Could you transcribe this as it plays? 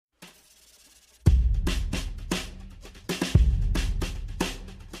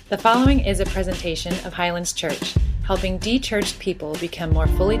The following is a presentation of Highlands Church, helping de-churched people become more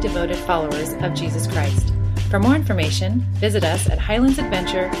fully devoted followers of Jesus Christ. For more information, visit us at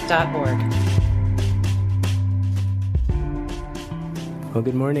highlandsadventure.org. Well,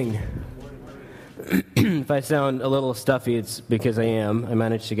 good morning. If I sound a little stuffy, it's because I am. I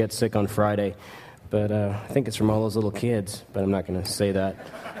managed to get sick on Friday, but I think it's from all those little kids, but I'm not going to say that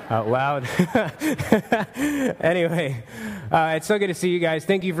out loud. Anyway, it's so good to see you guys.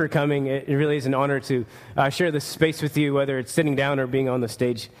 Thank you for coming. It really is an honor to share this space with you, whether it's sitting down or being on the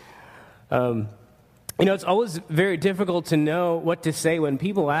stage. It's always very difficult to know what to say when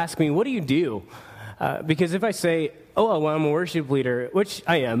people ask me, what do you do? Because if I say, well, I'm a worship leader, which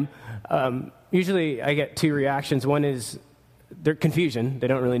I am, usually I get two reactions. One is their confusion. They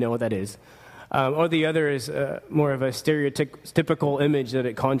don't really know what that is. Or the other is more of a stereotypical image that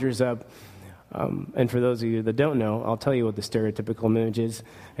it conjures up. And for those of you that don't know, I'll tell you what the stereotypical image is.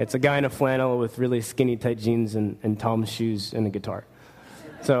 It's a guy in a flannel with really skinny tight jeans and Tom's shoes and a guitar.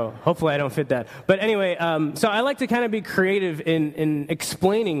 So hopefully I don't fit that. But anyway, so I like to kind of be creative in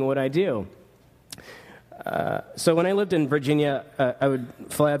explaining what I do. So when I lived in Virginia, I would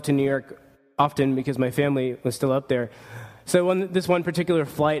fly up to New York often because my family was still up there. So this one particular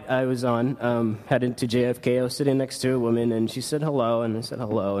flight I was on, headed to JFK, I was sitting next to a woman, and she said hello, and I said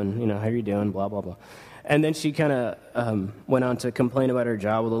hello, and, how are you doing, blah, blah, blah. And then she kind of went on to complain about her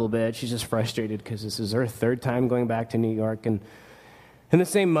job a little bit. She's just frustrated because this is her third time going back to New York and in the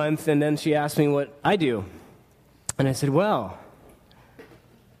same month. And then she asked me what I do. And I said, well,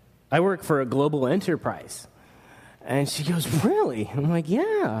 I work for a global enterprise. And she goes, really? I'm like,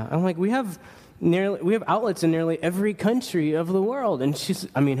 yeah. I'm like, we have outlets in nearly every country of the world. And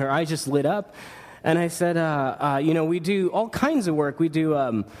her eyes just lit up. And I said, we do all kinds of work. We've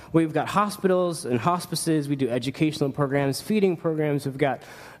got hospitals and hospices. We do educational programs, feeding programs.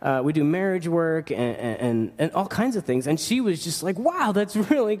 We do marriage work and all kinds of things. And she was just like, wow, that's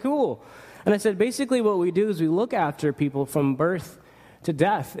really cool. And I said, basically what we do is we look after people from birth to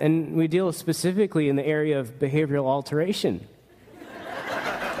death. And we deal specifically in the area of behavioral alteration.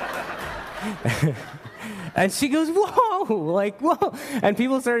 And she goes, whoa. And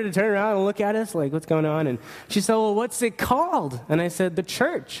people started to turn around and look at us like, what's going on? And she said, well, what's it called? And I said, the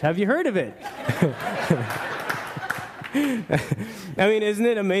church. Have you heard of it? Isn't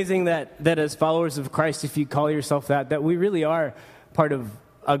it amazing that as followers of Christ, if you call yourself that we really are part of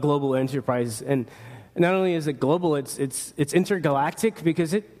a global enterprise. And not only is it global, it's intergalactic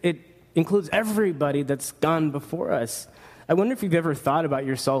because it includes everybody that's gone before us. I wonder if you've ever thought about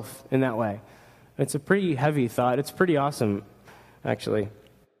yourself in that way. It's a pretty heavy thought. It's pretty awesome, actually.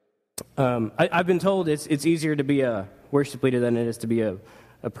 I've been told it's easier to be a worship leader than it is to be a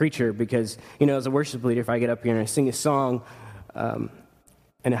preacher because, as a worship leader, if I get up here and I sing a song, and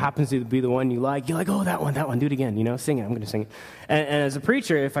it happens to be the one you like, you're like, oh, that one, do it again, sing it, I'm going to sing it. And as a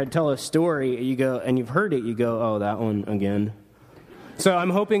preacher, if I tell a story, you go, and you've heard it, you go, oh, that one again. So I'm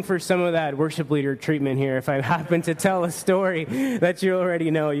hoping for some of that worship leader treatment here. If I happen to tell a story that you already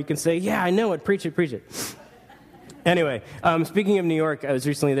know, you can say, yeah, I know it, preach it. Anyway, speaking of New York, I was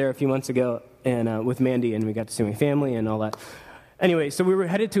recently there a few months ago and with Mandy, and we got to see my family and all that. Anyway, so we were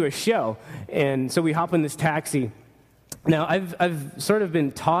headed to a show, and so we hop in this taxi. Now, I've sort of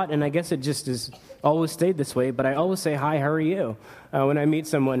been taught, and I guess it just has always stayed this way, but I always say, hi, how are you? When I meet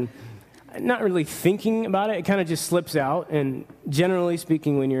someone, not really thinking about it, it kind of just slips out. And generally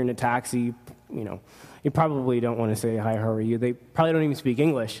speaking, when you're in a taxi, you probably don't want to say, hi, how are you? They probably don't even speak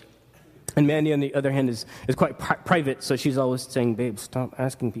English. And Mandy, on the other hand, is quite private, so she's always saying, babe, stop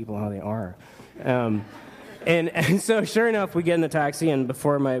asking people how they are. And so sure enough, we get in the taxi, and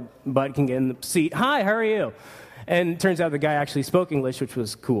before my butt can get in the seat, hi, how are you? And it turns out the guy actually spoke English, which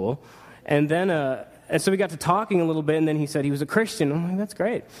was cool. And then, and so we got to talking a little bit, and then he said he was a Christian. I'm like, that's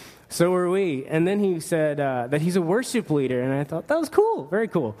great. So were we. And then he said that he's a worship leader, and I thought, that was cool, very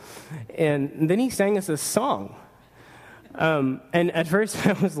cool. And then he sang us a song. And at first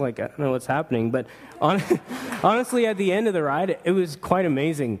I was like, I don't know what's happening. But honestly, at the end of the ride, it was quite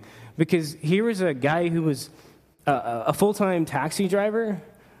amazing. Because here was a guy who was a full-time taxi driver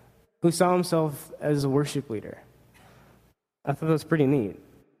who saw himself as a worship leader. I thought that was pretty neat.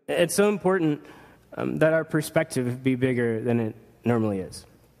 It's so important that our perspective be bigger than it normally is.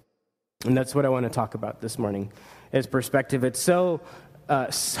 And that's what I want to talk about this morning, is perspective. It's so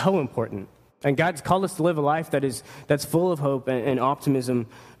important. And God's called us to live a life that's full of hope and optimism,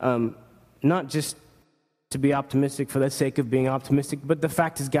 not just to be optimistic for the sake of being optimistic, but the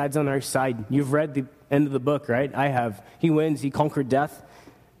fact is God's on our side. You've read the end of the book, right? I have. He wins. He conquered death.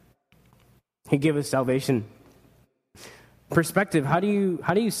 He gave us salvation. perspective. How do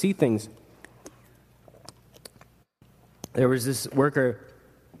you see things? There was this worker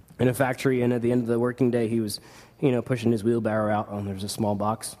in a factory, and at the end of the working day, he was, pushing his wheelbarrow out, and there's a small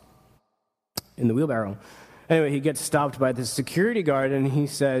box in the wheelbarrow. Anyway, he gets stopped by the security guard, and he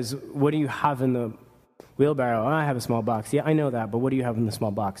says, "What do you have in the wheelbarrow?" "Oh, I have a small box." "Yeah, I know that, but what do you have in the small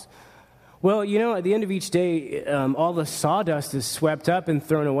box?" "Well, at the end of each day, all the sawdust is swept up and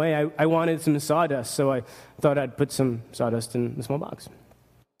thrown away. I wanted some sawdust, so I thought I'd put some sawdust in the small box."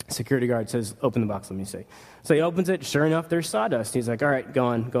 Security guard says, "Open the box, let me see." So he opens it. Sure enough, there's sawdust. He's like, "All right,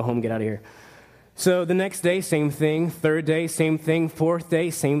 go home, get out of here." So the next day, same thing. Third day, same thing. Fourth day,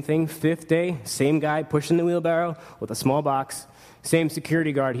 same thing. Fifth day, same guy pushing the wheelbarrow with a small box. Same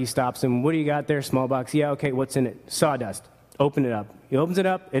security guard, he stops him. "What do you got there?" "Small box." "Yeah, okay, what's in it?" "Sawdust." "Open it up." He opens it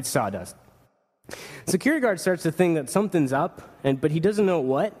up, it's sawdust. Security guard starts to think that something's up, but he doesn't know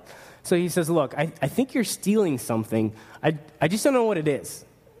what. So he says, "Look, I think you're stealing something. I just don't know what it is.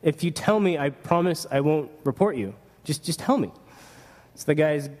 If you tell me, I promise I won't report you. Just tell me." So the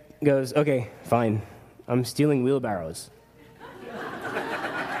guy goes, "Okay, fine. I'm stealing wheelbarrows."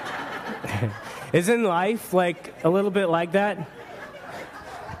 Isn't life like a little bit like that?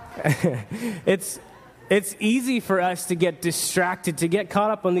 It's easy for us to get distracted, to get caught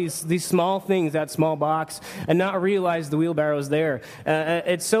up on these small things, that small box, and not realize the wheelbarrow's there.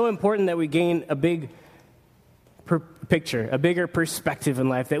 It's so important that we gain a big picture, a bigger perspective in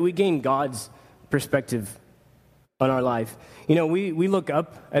life, that we gain God's perspective on our life. We look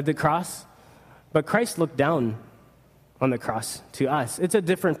up at the cross, but Christ looked down on the cross to us. It's a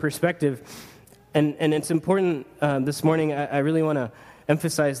different perspective, and it's important this morning. I really want to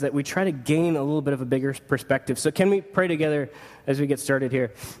emphasize that we try to gain a little bit of a bigger perspective. So can we pray together as we get started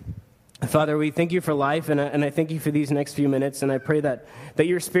here? Father, we thank you for life, and I thank you for these next few minutes, and I pray that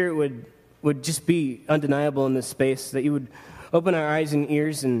your Spirit would just be undeniable in this space, that you would open our eyes and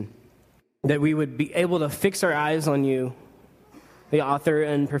ears, and that we would be able to fix our eyes on you, the author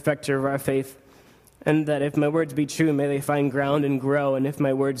and perfecter of our faith, and that if my words be true, may they find ground and grow, and if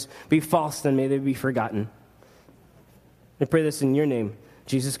my words be false, then may they be forgotten. I pray this in your name,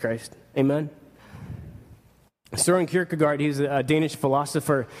 Jesus Christ. Amen. Søren Kierkegaard, he's a Danish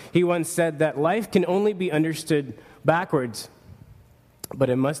philosopher. He once said that life can only be understood backwards, but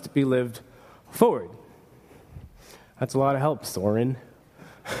it must be lived forward. That's a lot of help, Søren.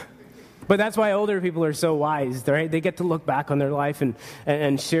 But that's why older people are so wise, right? They get to look back on their life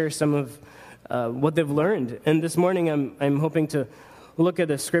and share some of what they've learned. And this morning, I'm hoping to look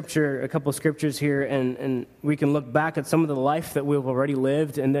at a couple of scriptures here, and we can look back at some of the life that we've already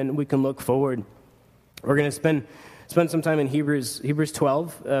lived, and then we can look forward. We're going to spend some time in Hebrews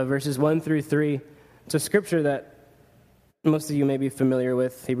 12, verses 1 through 3. It's a scripture that most of you may be familiar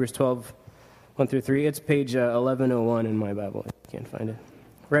with, Hebrews 12, 1 through 3. It's page 1101 in my Bible. I can't find it.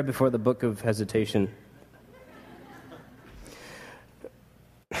 Right before the book of hesitation.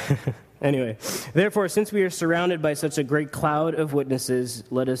 Anyway, therefore, since we are surrounded by such a great cloud of witnesses,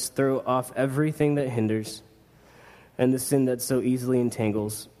 let us throw off everything that hinders and the sin that so easily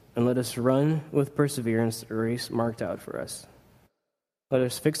entangles, and let us run with perseverance the race marked out for us. Let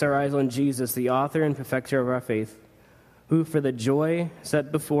us fix our eyes on Jesus, the author and perfecter of our faith, who for the joy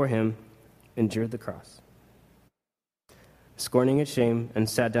set before him endured the cross, scorning its shame, and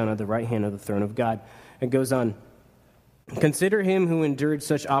sat down at the right hand of the throne of God. It goes on. Consider him who endured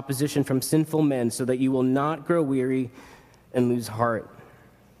such opposition from sinful men, so that you will not grow weary and lose heart.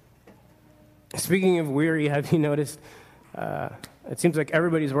 Speaking of weary, have you noticed, it seems like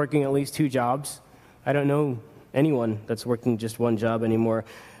everybody's working at least 2 jobs. I don't know anyone that's working just 1 job anymore.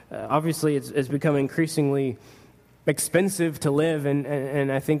 Obviously, it's become increasingly expensive to live,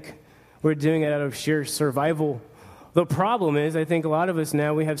 and I think we're doing it out of sheer survival. The problem is, I think a lot of us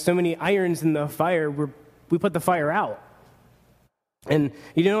now, we have so many irons in the fire, we put the fire out. And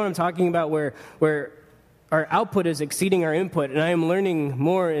you know what I'm talking about, where our output is exceeding our input, and I am learning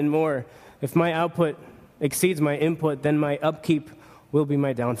more and more. If my output exceeds my input, then my upkeep will be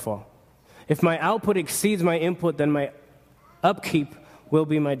my downfall. If my output exceeds my input, then my upkeep will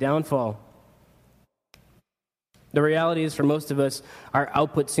be my downfall. The reality is, for most of us, our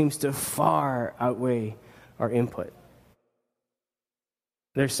output seems to far outweigh our input.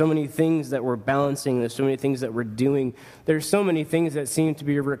 There's so many things that we're balancing. There's so many things that we're doing. There's so many things that seem to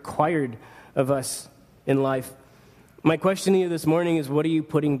be required of us in life. My question to you this morning is, what are you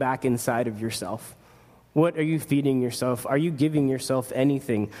putting back inside of yourself? What are you feeding yourself? Are you giving yourself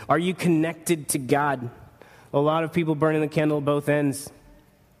anything? Are you connected to God? A lot of people burning the candle at both ends,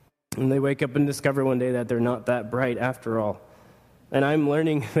 and they wake up and discover one day that they're not that bright after all. And I'm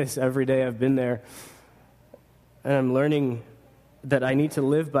learning this every day. I've been there. And I'm learning that I need to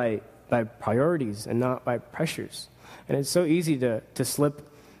live by priorities and not by pressures. And it's so easy to slip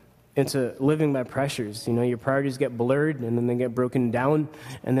into living by pressures. You know, your priorities get blurred, and then they get broken down,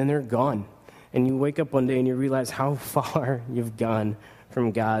 and then they're gone. And you wake up one day and you realize how far you've gone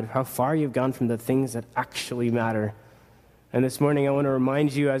from God, how far you've gone from the things that actually matter. And this morning I want to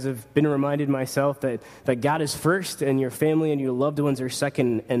remind you, as I've been reminded myself, that God is first, and your family and your loved ones are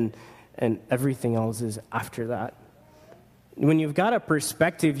second, and everything else is after that. When you've got a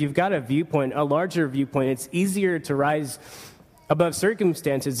perspective, you've got a viewpoint, a larger viewpoint, it's easier to rise above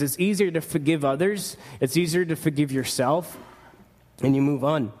circumstances. It's easier to forgive others. It's easier to forgive yourself, and you move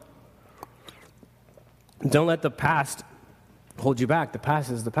on. Don't let the past hold you back. The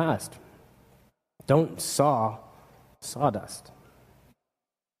past is the past. Don't saw sawdust.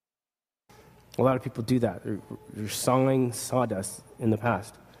 A lot of people do that. They're sawing sawdust in the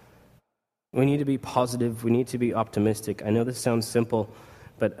past. We need to be positive. We need to be optimistic. I know this sounds simple,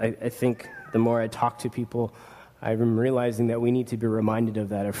 but I think the more I talk to people, I'm realizing that we need to be reminded of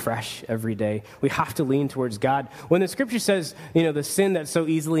that afresh every day. We have to lean towards God. When the scripture says, the sin that so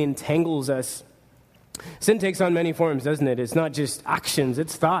easily entangles us, sin takes on many forms, doesn't it? It's not just actions,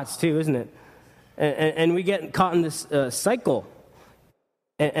 it's thoughts too, isn't it? And we get caught in this cycle.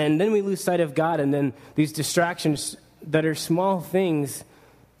 And then we lose sight of God, and then these distractions that are small things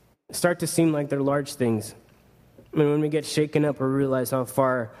start to seem like they're large things. I mean, when we get shaken up, we realize how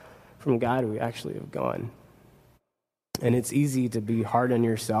far from God we actually have gone. And it's easy to be hard on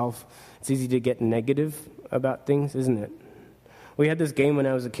yourself. It's easy to get negative about things, isn't it? We had this game when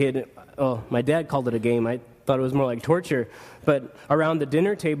I was a kid. Oh, my dad called it a game. I thought it was more like torture. But around the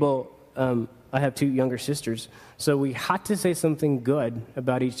dinner table, I have 2 younger sisters. So we had to say something good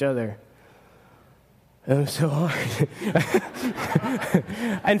about each other. It was so hard.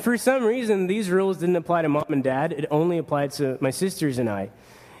 And for some reason, these rules didn't apply to mom and dad. It only applied to my sisters and I.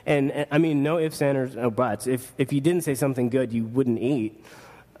 And I mean, no ifs, ands, or no buts. If you didn't say something good, you wouldn't eat.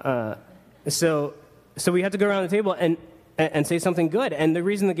 So we had to go around the table and say something good. And the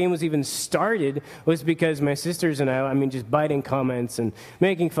reason the game was even started was because my sisters and I just biting comments and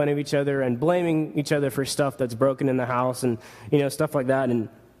making fun of each other and blaming each other for stuff that's broken in the house and, stuff like that. And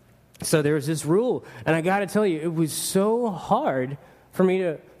so there was this rule. And I got to tell you, it was so hard for me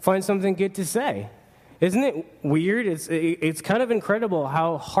to find something good to say. Isn't it weird? It's kind of incredible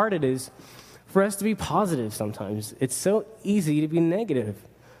how hard it is for us to be positive sometimes. It's so easy to be negative.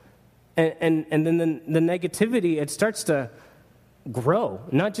 And then the negativity, it starts to grow,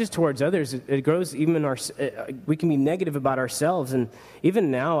 not just towards others. It grows even in we can be negative about ourselves. And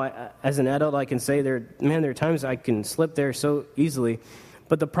even now, as an adult, I can say there are times I can slip there so easily.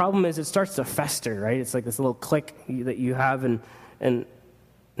 But the problem is it starts to fester, right? It's like this little click that you have, and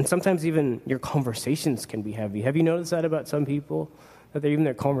sometimes even your conversations can be heavy. Have you noticed that about some people? That even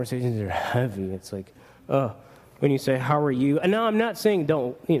their conversations are heavy. It's like, when you say, "How are you?" And now I'm not saying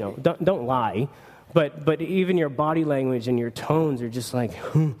don't lie, but even your body language and your tones are just like,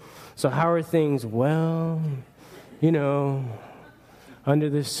 so how are things? Well, under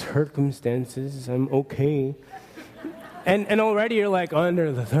the circumstances, I'm okay. And already you're like,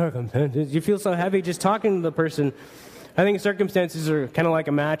 under the circumstances. You feel so heavy just talking to the person. I think circumstances are kind of like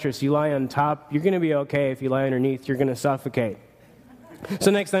a mattress. You lie on top, you're going to be okay. If you lie underneath, you're going to suffocate.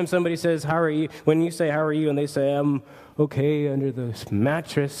 So next time somebody says, "How are you?" When you say, "How are you?" and they say, "I'm okay under this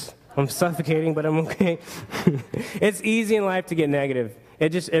mattress. I'm suffocating, but I'm okay." It's easy in life to get negative.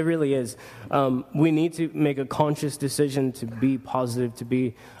 It really is. We need to make a conscious decision to be positive, to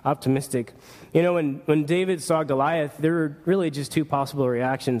be optimistic. When David saw Goliath, there were really just 2 possible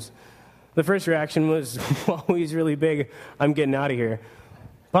reactions. The first reaction was, "Whoa, he's really big. I'm getting out of here."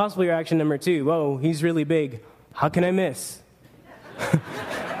 Possible reaction number 2, "Whoa, he's really big. How can I miss?"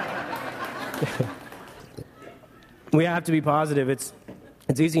 We have to be positive. It's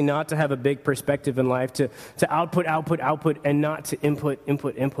easy not to have a big perspective in life, to output, and not to input.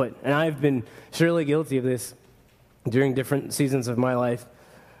 And I've been surely guilty of this during different seasons of my life.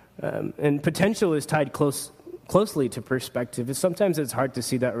 And potential is tied closely to perspective. Sometimes it's hard to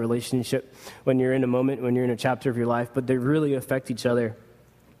see that relationship when you're in a moment, when you're in a chapter of your life, but they really affect each other.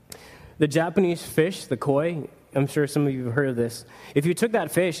 The Japanese fish, the koi, I'm sure some of you have heard of this. If you took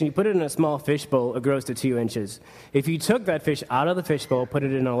that fish and you put it in a small fish bowl, it grows to 2 inches. If you took that fish out of the fish bowl, put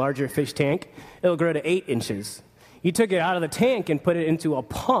it in a larger fish tank, it'll grow to 8 inches. You took it out of the tank and put it into a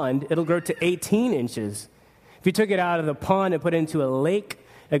pond, it'll grow to 18 inches. If you took it out of the pond and put it into a lake,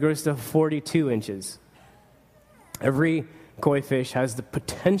 it grows to 42 inches. Every koi fish has the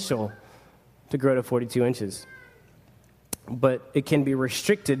potential to grow to 42 inches, but it can be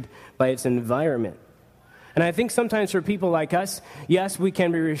restricted by its environment. And I think sometimes for people like us, yes, we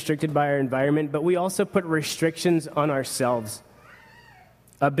can be restricted by our environment, but we also put restrictions on ourselves.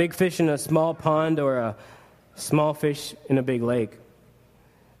 A big fish in a small pond or a small fish in a big lake.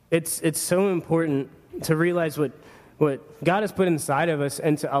 It's so important to realize what God has put inside of us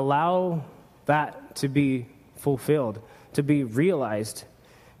and to allow that to be fulfilled, to be realized.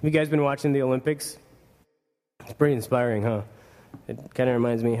 Have you guys been watching the Olympics? It's pretty inspiring, huh? It kind of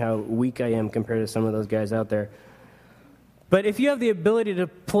reminds me how weak I am compared to some of those guys out there. But if you have the ability to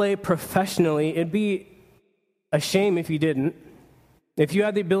play professionally, it'd be a shame if you didn't. If you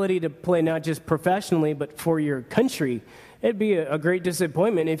had the ability to play not just professionally, but for your country, it'd be a great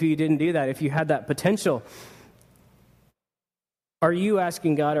disappointment if you didn't do that, if you had that potential. Are you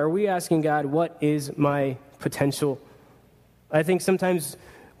asking God, are we asking God, what is my potential? I think sometimes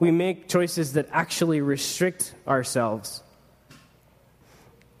we make choices that actually restrict ourselves.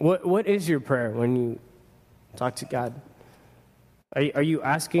 What is your prayer when you talk to God? Are you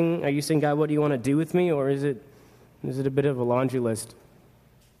saying, God, what do you want to do with me? Or is it a bit of a laundry list?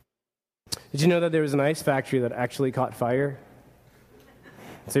 Did you know that there was an ice factory that actually caught fire?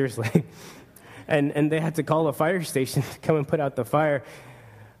 Seriously. And they had to call a fire station to come and put out the fire.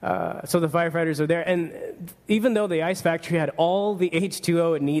 So the firefighters are there. And even though the ice factory had all the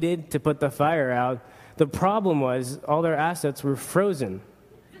H2O it needed to put the fire out, the problem was all their assets were frozen.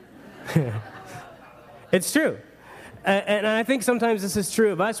 It's true. And I think sometimes this is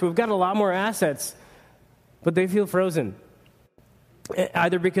true of us. We've got a lot more assets, but they feel frozen.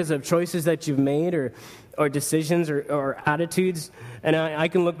 Either because of choices that you've made or decisions or attitudes. And I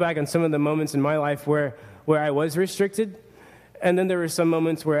can look back on some of the moments in my life where I was restricted. And then there were some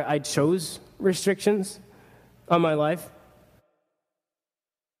moments where I chose restrictions on my life.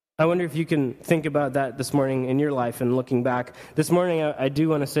 I wonder if you can think about that this morning in your life and looking back. This morning, I do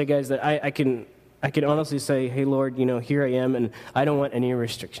want to say, guys, that I can honestly say, hey, Lord, here I am, and I don't want any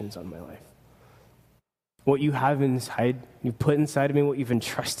restrictions on my life. What you have inside, you put inside of me, what you've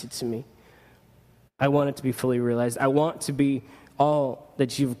entrusted to me, I want it to be fully realized. I want to be all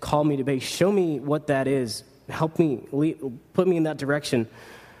that you've called me to be. Show me what that is. Help me, put me in that direction.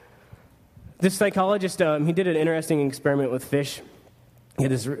 This psychologist, he did an interesting experiment with fish. He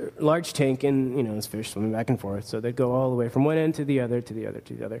had this large tank, and, this fish swimming back and forth. So they'd go all the way from one end to the other, to the other,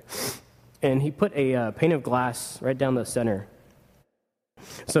 to the other. And he put a pane of glass right down the center.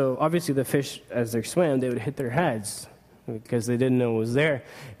 So obviously the fish, as they swam, they would hit their heads because they didn't know it was there.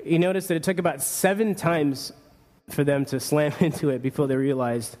 He noticed that it took about 7 times for them to slam into it before they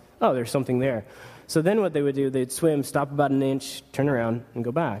realized, oh, there's something there. So then what they would do, they'd swim, stop about an inch, turn around, and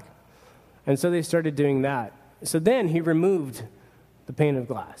go back. And so they started doing that. So then he removed the pane of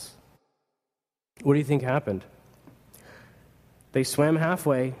glass. What do you think happened? They swam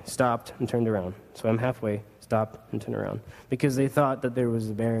halfway, stopped, and turned around. Swam halfway, stopped, and turned around. Because they thought that there was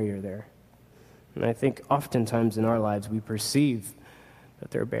a barrier there. And I think oftentimes in our lives we perceive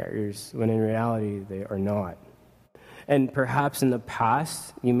that there are barriers, when in reality they are not. And perhaps in the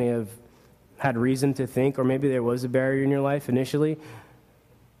past you may have had reason to think, or maybe there was a barrier in your life initially,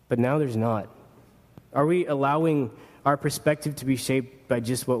 but now there's not. Are we allowing our perspective to be shaped by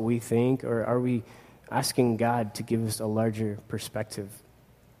just what we think, or are we asking God to give us a larger perspective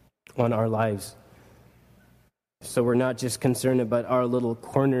on our lives? So we're not just concerned about our little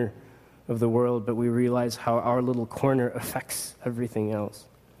corner of the world, but we realize how our little corner affects everything else.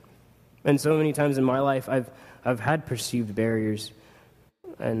 And so many times in my life, I've had perceived barriers,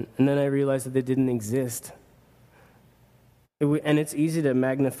 and then I realized that they didn't exist. And it's easy to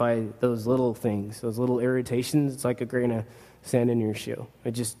magnify those little things, those little irritations. It's like a grain of sand in your shoe.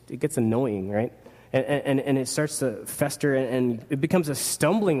 It gets annoying, right? And it starts to fester, and it becomes a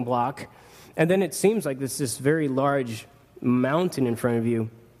stumbling block. And then it seems like this very large mountain in front of you.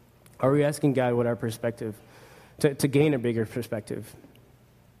 Are we asking God what our perspective, to gain a bigger perspective?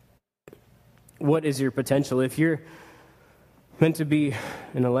 What is your potential? If you're meant to be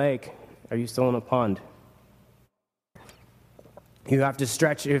in a lake, are you still in a pond? You have to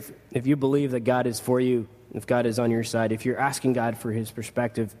stretch if you believe that God is for you, if God is on your side. If you're asking God for his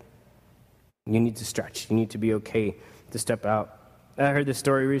perspective, you need to stretch. You need to be okay to step out. I heard this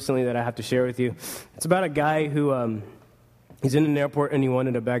story recently that I have to share with you. It's about a guy who he's in an airport and he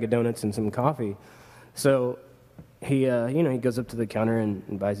wanted a bag of donuts and some coffee. So he goes up to the counter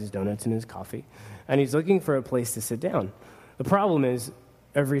and buys his donuts and his coffee, and he's looking for a place to sit down. The problem is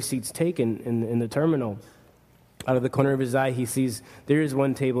every seat's taken in the terminal. Out of the corner of his eye, he sees there is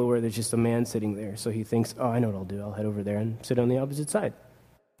one table where there's just a man sitting there. So he thinks, oh, I know what I'll do. I'll head over there and sit on the opposite side.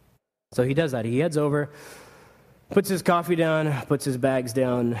 So he does that. He heads over puts his coffee down, puts his bags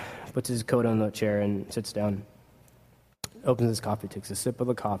down, puts his coat on the chair, and sits down. Opens his coffee, takes a sip of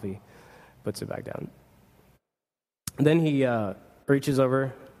the coffee, puts it back down. Then he reaches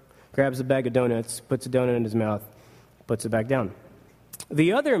over, grabs a bag of donuts, puts a donut in his mouth, puts it back down.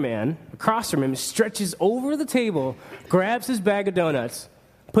 The other man across from him stretches over the table, grabs his bag of donuts,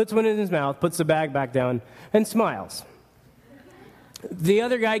 puts one in his mouth, puts the bag back down, and smiles. The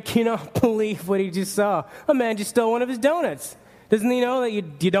other guy cannot believe what he just saw. A man just stole one of his donuts. Doesn't he know that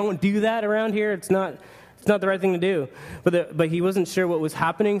you don't do that around here? It's not the right thing to do. But he wasn't sure what was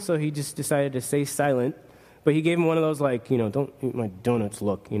happening, so he just decided to stay silent. But he gave him one of those, don't eat my donuts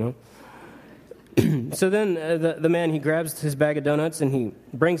look, So then the man, he grabs his bag of donuts and he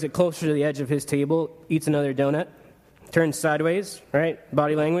brings it closer to the edge of his table, eats another donut, turns sideways, right?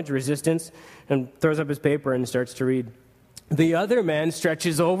 Body language, resistance, and throws up his paper and starts to read. The other man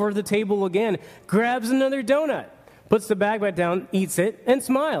stretches over the table again, grabs another donut, puts the bag back down, eats it, and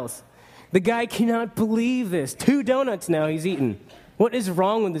smiles. The guy cannot believe this. 2 donuts now he's eaten. What is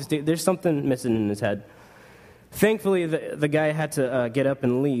wrong with this dude? There's something missing in his head. Thankfully, the guy had to get up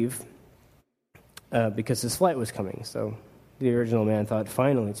and leave because his flight was coming. So the original man thought,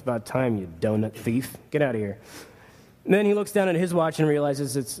 finally, it's about time, you donut thief. Get out of here. And then he looks down at his watch and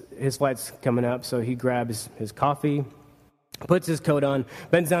realizes his flight's coming up, so he grabs his coffee, puts his coat on,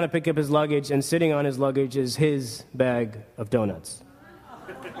 bends down to pick up his luggage, and sitting on his luggage is his bag of donuts.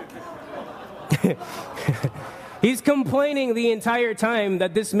 He's complaining the entire time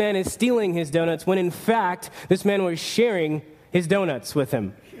that this man is stealing his donuts, when in fact, this man was sharing his donuts with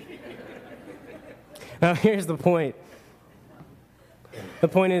him. Now, here's the point. The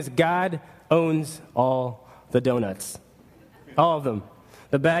point is, God owns all the donuts. All of them.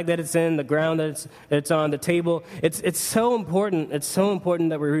 The bag that it's in, the ground that it's on, the table. It's so important. It's so important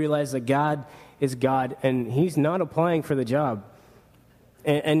that we realize that God is God, and He's not applying for the job.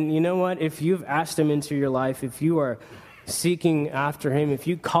 And you know what? If you've asked Him into your life, if you are seeking after Him, if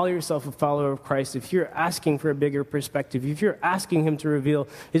you call yourself a follower of Christ, if you're asking for a bigger perspective, if you're asking Him to reveal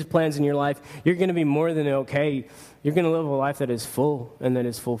His plans in your life, you're going to be more than okay. You're going to live a life that is full and that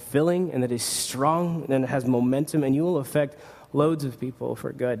is fulfilling and that is strong and that has momentum, and you will affect loads of people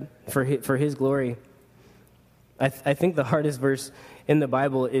for good, for His glory. I think the hardest verse in the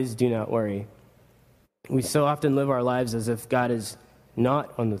Bible is do not worry. We so often live our lives as if God is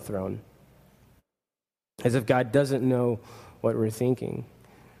not on the throne, as if God doesn't know what we're thinking.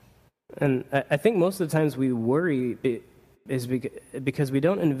 And I think most of the times we worry is because we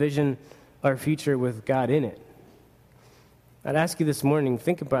don't envision our future with God in it. I'd ask you this morning,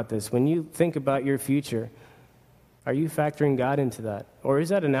 think about this. When you think about your future, are you factoring God into that? Or is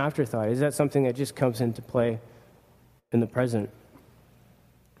that an afterthought? Is that something that just comes into play in the present?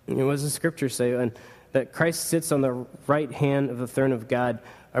 What does the scripture say? And that Christ sits on the right hand of the throne of God.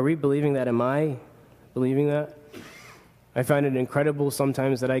 Are we believing that? Am I believing that? I find it incredible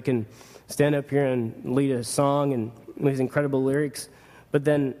sometimes that I can stand up here and lead a song and these incredible lyrics, but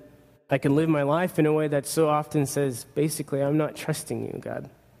then I can live my life in a way that so often says, basically, I'm not trusting you, God.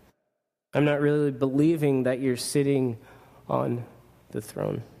 I'm not really believing that you're sitting on the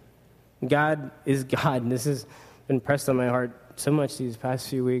throne. God is God, and this has been pressed on my heart so much these past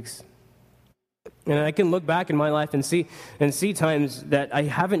few weeks. And I can look back in my life and see times that I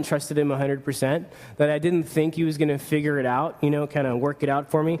haven't trusted Him 100%, that I didn't think He was going to figure it out, kind of work it out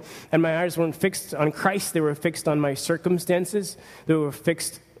for me. And my eyes weren't fixed on Christ. They were fixed on my circumstances. They were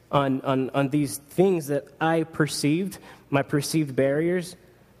fixed on these things that I perceived, my perceived barriers.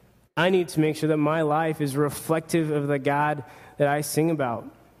 I need to make sure that my life is reflective of the God that I sing about,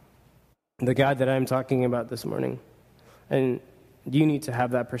 the God that I'm talking about this morning. And you need to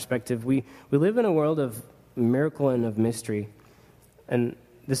have that perspective. We live in a world of miracle and of mystery. And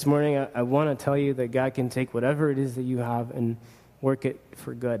this morning, I want to tell you that God can take whatever it is that you have and work it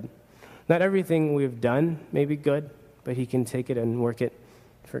for good. Not everything we've done may be good, but He can take it and work it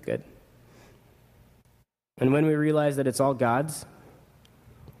for good. And when we realize that it's all God's,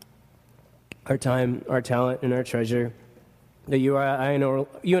 our time, our talent, and our treasure, that you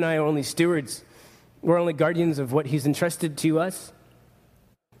and I are only stewards. We're only guardians of what He's entrusted to us.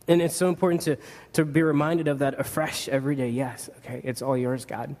 And it's so important to be reminded of that afresh every day. Yes, okay, it's all yours,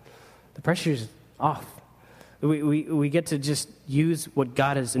 God. The pressure's off. We get to just use what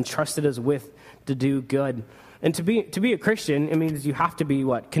God has entrusted us with to do good. And to be a Christian, it means you have to be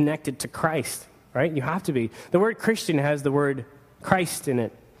what? Connected to Christ, right? You have to be. The word Christian has the word Christ in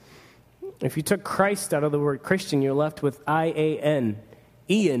it. If you took Christ out of the word Christian, you're left with I-A-N.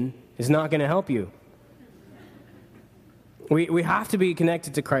 Ian is not going to help you. We have to be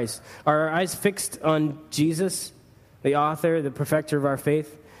connected to Christ. Are our eyes fixed on Jesus the author, the perfecter of our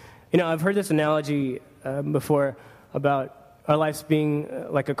faith. I've heard this analogy before about our lives being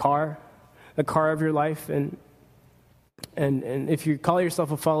like a car of your life. And if you call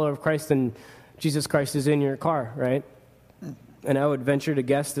yourself a follower of Christ, then Jesus Christ is in your car, right? And I would venture to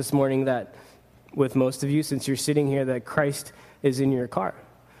guess this morning that with most of you, since you're sitting here, that Christ is in your car.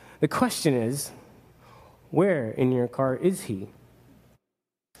 The question is, where in your car is he?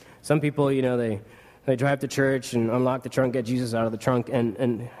 Some people, they drive to church and unlock the trunk, get Jesus out of the trunk,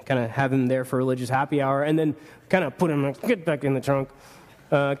 and kind of have him there for religious happy hour, and then kind of put him, get back in the trunk,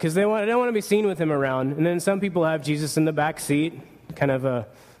 because they don't want to be seen with him around. And then some people have Jesus in the back seat, kind of a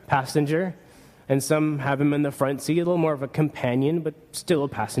passenger, and some have him in the front seat, a little more of a companion, but still a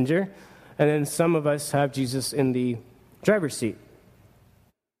passenger. And then some of us have Jesus in the driver's seat.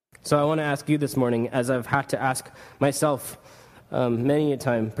 So I want to ask you this morning, as I've had to ask myself many a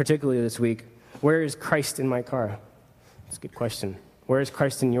time, particularly this week, where is Christ in my car? That's a good question. Where is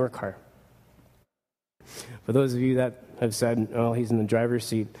Christ in your car? For those of you that have said, oh, he's in the driver's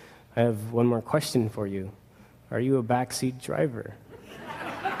seat, I have one more question for you. Are you a backseat driver?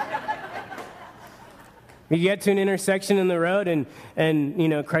 You get to an intersection in the road and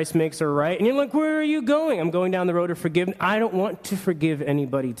Christ makes a right, and you're like, where are you going? I'm going down the road of forgiveness. I don't want to forgive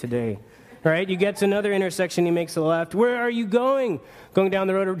anybody today. Right? You get to another intersection, he makes a left. Where are you going? Going down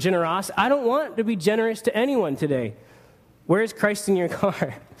the road of generosity. I don't want to be generous to anyone today. Where is Christ in your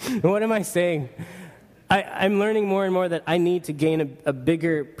car? What am I saying? I'm learning more and more that I need to gain a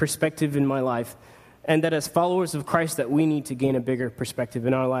bigger perspective in my life, and that as followers of Christ that we need to gain a bigger perspective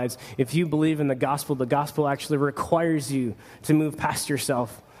in our lives. If you believe in the gospel actually requires you to move past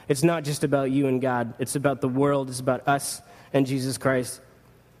yourself. It's not just about you and God. It's about the world. It's about us and Jesus Christ.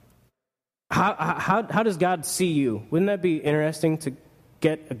 How does God see you? Wouldn't that be interesting to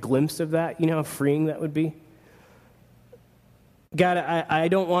get a glimpse of that? You know how freeing that would be? God, I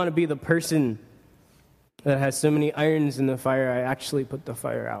don't want to be the person that has so many irons in the fire, I actually put the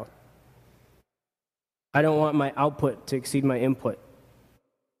fire out. I don't want my output to exceed my input.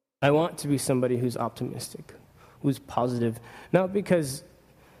 I want to be somebody who's optimistic, who's positive, not because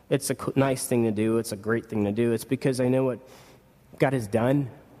it's a nice thing to do, it's a great thing to do. It's because I know what God has done.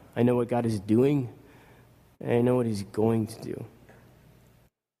 I know what God is doing, and I know what he's going to do.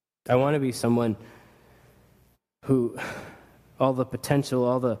 I want to be someone who, all the potential,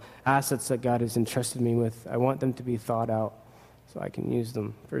 all the assets that God has entrusted me with, I want them to be thought out so I can use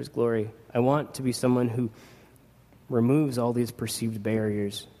them for his glory. I want to be someone who removes all these perceived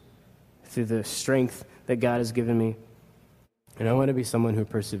barriers through the strength that God has given me. And I want to be someone who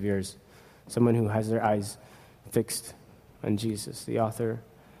perseveres, someone who has their eyes fixed on Jesus, the author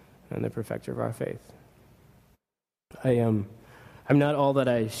and the perfecter of our faith. I'm not all that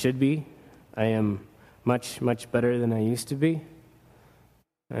I should be. I am much, much better than I used to be.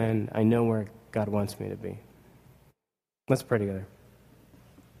 And I know where God wants me to be. Let's pray together.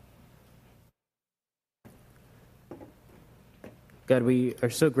 God, we are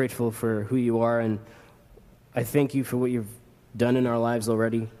so grateful for who you are, and I thank you for what you've done in our lives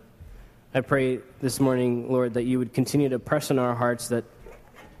already. I pray this morning, Lord, that you would continue to press on our hearts that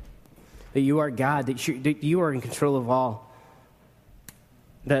you are God, that you are in control of all,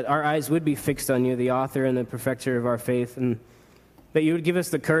 that our eyes would be fixed on you, the author and the perfecter of our faith, and that you would give us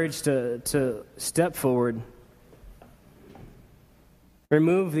the courage to step forward,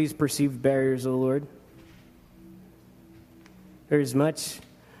 remove these perceived barriers, O Lord. There's much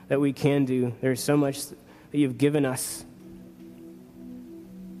that we can do. There's so much that you've given us.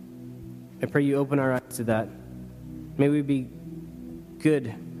 I pray you open our eyes to that. May we be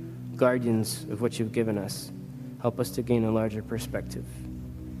good guardians of what you've given us. Help us to gain a larger perspective.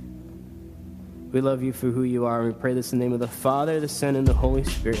 We love you for who you are, and we pray this in the name of the Father, the Son, and the Holy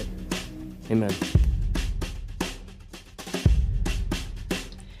Spirit. Amen.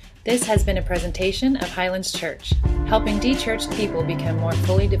 This has been a presentation of Highlands Church, helping de-churched people become more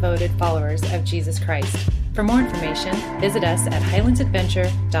fully devoted followers of Jesus Christ. For more information, visit us at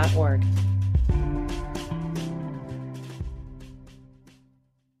highlandsadventure.org.